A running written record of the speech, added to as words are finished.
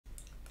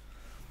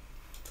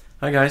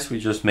Hi guys, we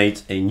just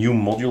made a new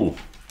module,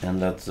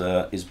 and that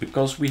is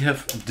because we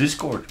have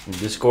Discord. In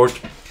Discord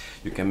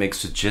you can make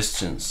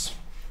suggestions.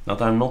 Now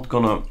I'm not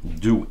gonna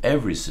do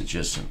every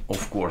suggestion,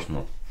 of course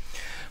not,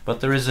 but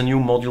there is a new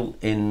module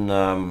in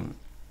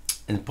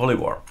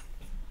polybar.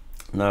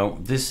 Now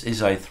this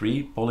is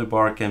i3.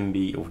 Polybar can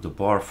be, or the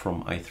bar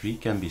from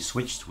i3 can be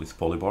switched with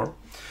polybar,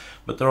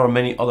 but there are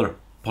many other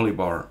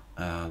polybar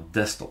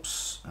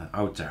desktops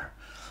out there.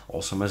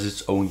 Awesome has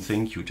its own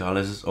thing, Qtile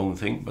has its own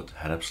thing, but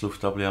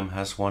WM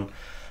has one,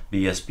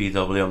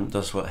 BSPWM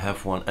does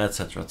have one,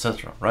 etc,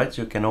 etc, right?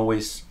 You can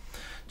always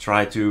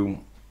try to,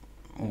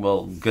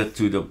 well, get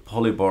to the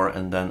polybar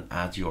and then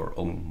add your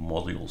own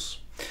modules.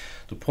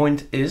 The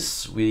point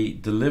is, we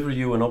deliver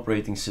you an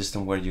operating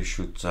system where you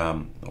should,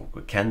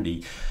 or can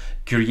be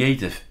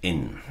creative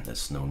in.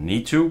 There's no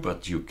need to,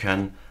 but you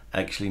can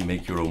actually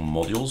make your own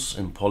modules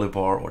in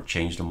polybar or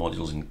change the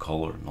modules in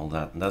color and all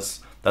that. And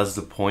that's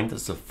the point,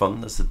 that's the fun,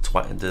 that's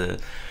the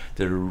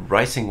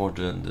rising or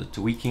the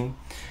tweaking,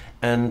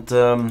 and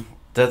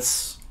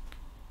that's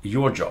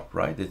your job,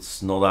 right?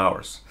 It's not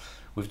ours.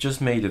 We've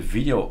just made a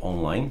video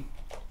online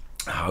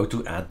how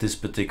to add this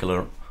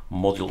particular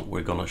module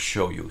we're gonna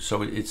show you.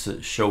 So it's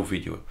a show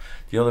video.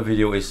 The other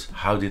video is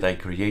how did I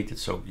create it,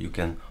 so you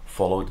can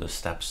follow the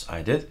steps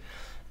I did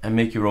and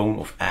make your own,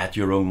 or add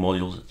your own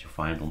modules that you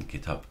find on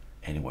GitHub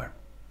anywhere.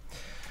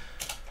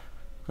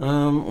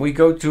 We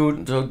go to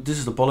this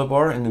is the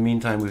polybar. In the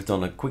meantime, we've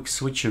done a quick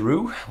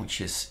switcheroo,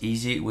 which is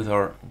easy with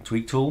our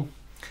tweak tool,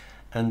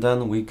 and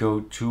then we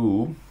go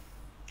to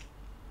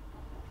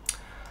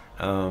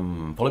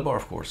polybar,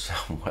 of course.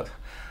 What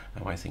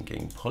am I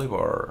thinking?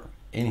 Polybar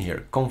in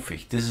here,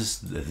 config. This is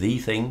the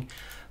thing.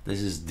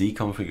 This is the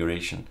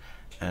configuration,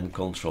 and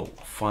control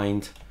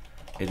find.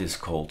 It is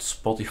called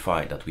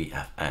Spotify that we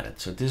have added.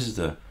 So this is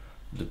the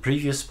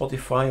previous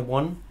Spotify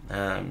one,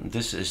 and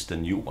this is the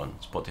new one,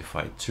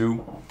 Spotify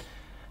 2,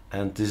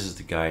 and this is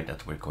the guide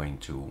that we're going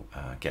to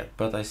get.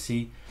 But I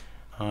see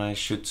I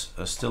should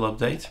still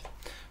update,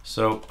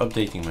 so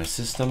updating my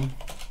system,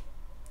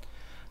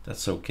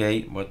 that's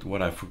okay. But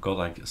what I forgot,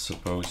 I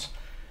suppose,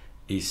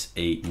 is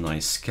a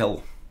nice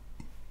scale,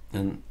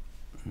 and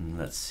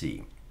let's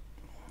see,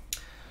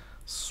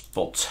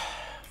 spot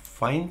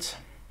find.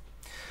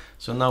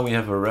 So now we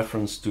have a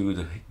reference to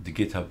the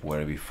GitHub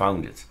where we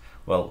found it.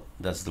 Well,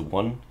 that's the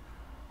one.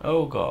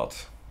 Oh god.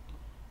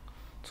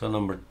 So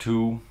number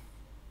 2.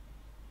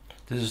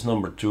 This is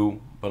number 2,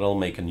 but I'll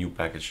make a new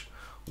package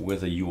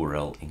with a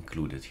URL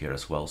included here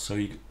as well, so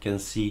you can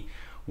see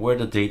where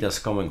the data is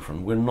coming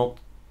from. We're not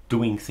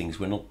doing things,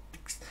 we're not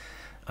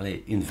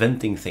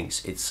inventing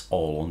things. It's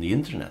all on the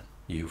internet.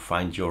 You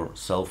find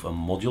yourself a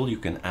module you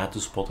can add to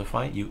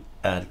Spotify, you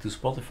add it to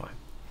Spotify.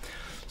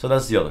 So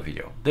that's the other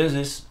video. This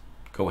is,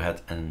 go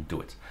ahead and do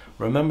it.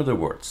 Remember the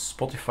words: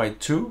 Spotify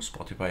 2,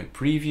 Spotify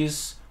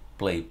previous,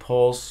 play,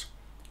 pause,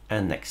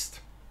 and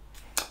next.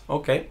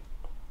 Okay,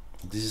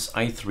 this is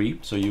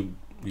i3, so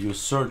you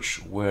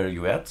search where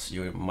you at.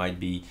 You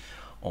might be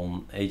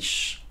on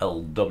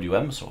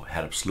HLWM, so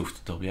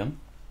WM.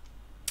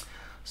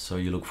 So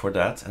you look for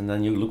that, and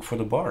then you look for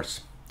the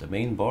bars, the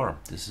main bar.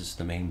 This is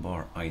the main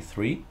bar,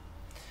 i3,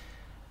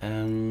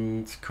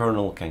 and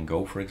kernel can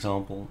go, for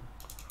example,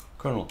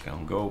 kernel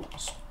can go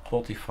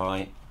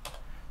Spotify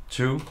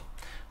 2.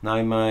 Now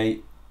in my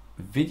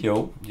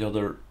video, the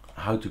other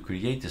how to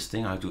create this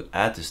thing, how to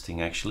add this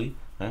thing actually,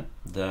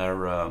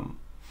 there I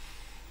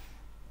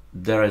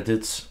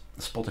did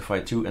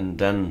Spotify 2 and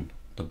then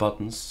the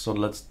buttons. So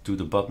let's do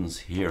the buttons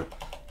here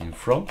in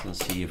front and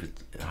see if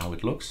how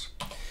it looks.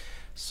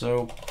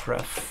 So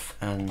pref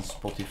and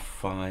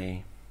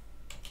Spotify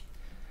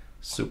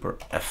super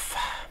F.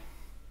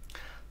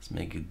 Let's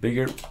make it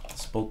bigger.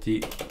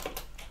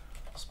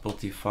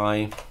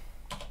 Spotify,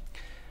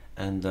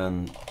 and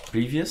then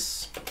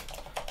previous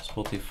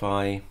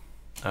Spotify.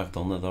 I've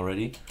done that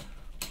already.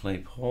 Play,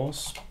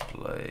 pause,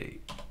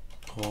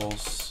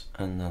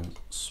 and then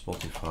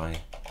Spotify,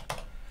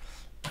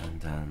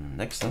 and then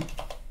next one.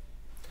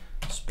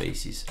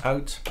 Spaces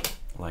out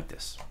like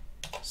this.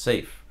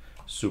 Save.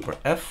 Super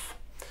F,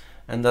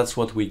 and that's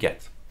what we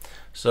get.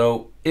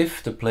 So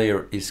if the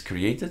player is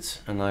created,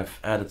 and I've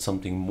added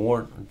something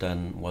more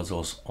than what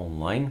was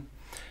online,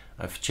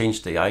 I've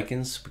changed the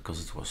icons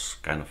because it was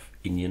kind of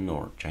Indian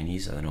or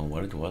Chinese, I don't know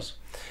what it was,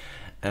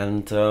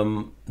 and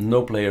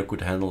no player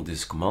could handle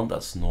this command.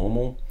 That's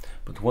normal.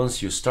 But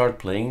once you start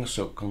playing,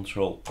 so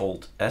Control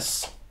Alt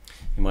S,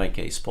 in my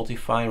case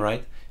Spotify,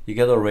 right, you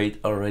get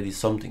already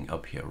something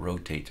up here,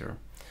 rotator.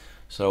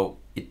 So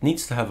it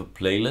needs to have a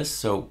playlist,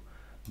 so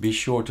be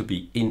sure to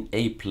be in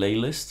a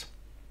playlist,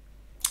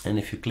 and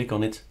if you click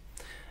on it,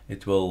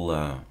 it will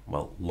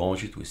well,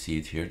 launch it. We see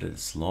it here that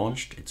it's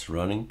launched, it's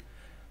running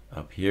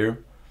up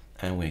here,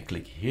 and when you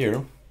click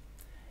here,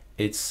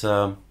 it's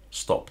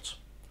stopped.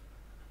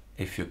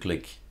 If you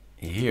click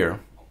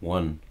here,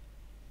 one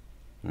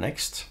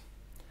next,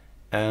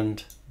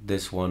 and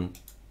this one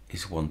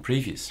is one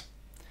previous,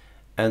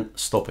 and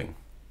stopping.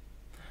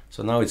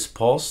 So now it's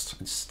paused.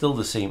 It's still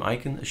the same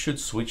icon. It should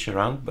switch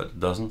around, but it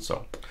doesn't.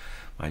 So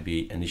Might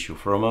be an issue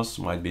from us,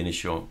 might be an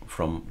issue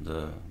from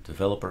the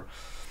developer.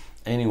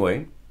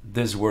 Anyway,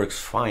 this works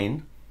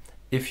fine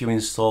if you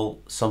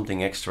install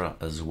something extra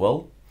as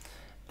well.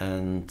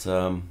 And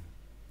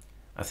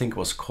I think it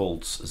was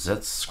called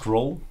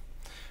Z-Scroll.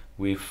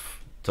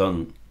 We've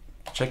done,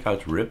 check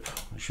out RIP,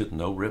 you should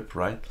know RIP,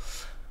 right?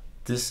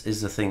 This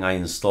is the thing I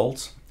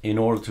installed in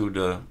order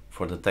to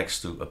for the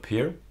text to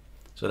appear.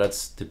 So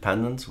that's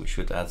dependent. We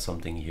should add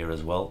something here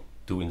as well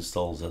to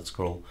install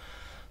Z-Scroll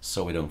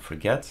so we don't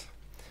forget.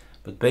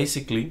 But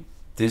basically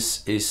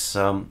this is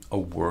a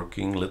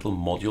working little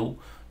module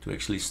to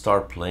actually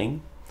start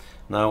playing.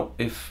 Now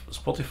if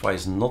Spotify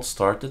is not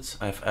started,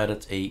 I've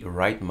added a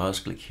right mouse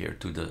click here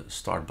to the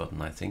start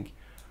button, I think.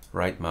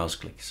 Right mouse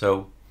click.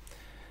 So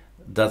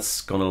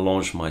that's gonna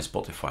launch my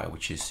Spotify,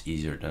 which is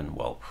easier than,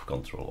 well,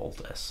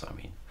 Ctrl-Alt-S. I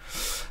mean,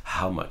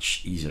 how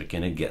much easier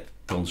can it get?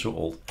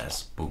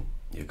 Ctrl-Alt-S, boom,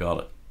 you got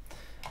it.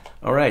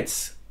 All right,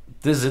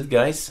 this is it,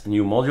 guys, a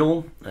new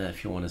module.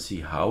 If you want to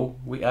see how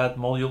we add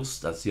modules,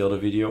 that's the other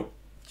video.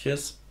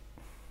 Cheers.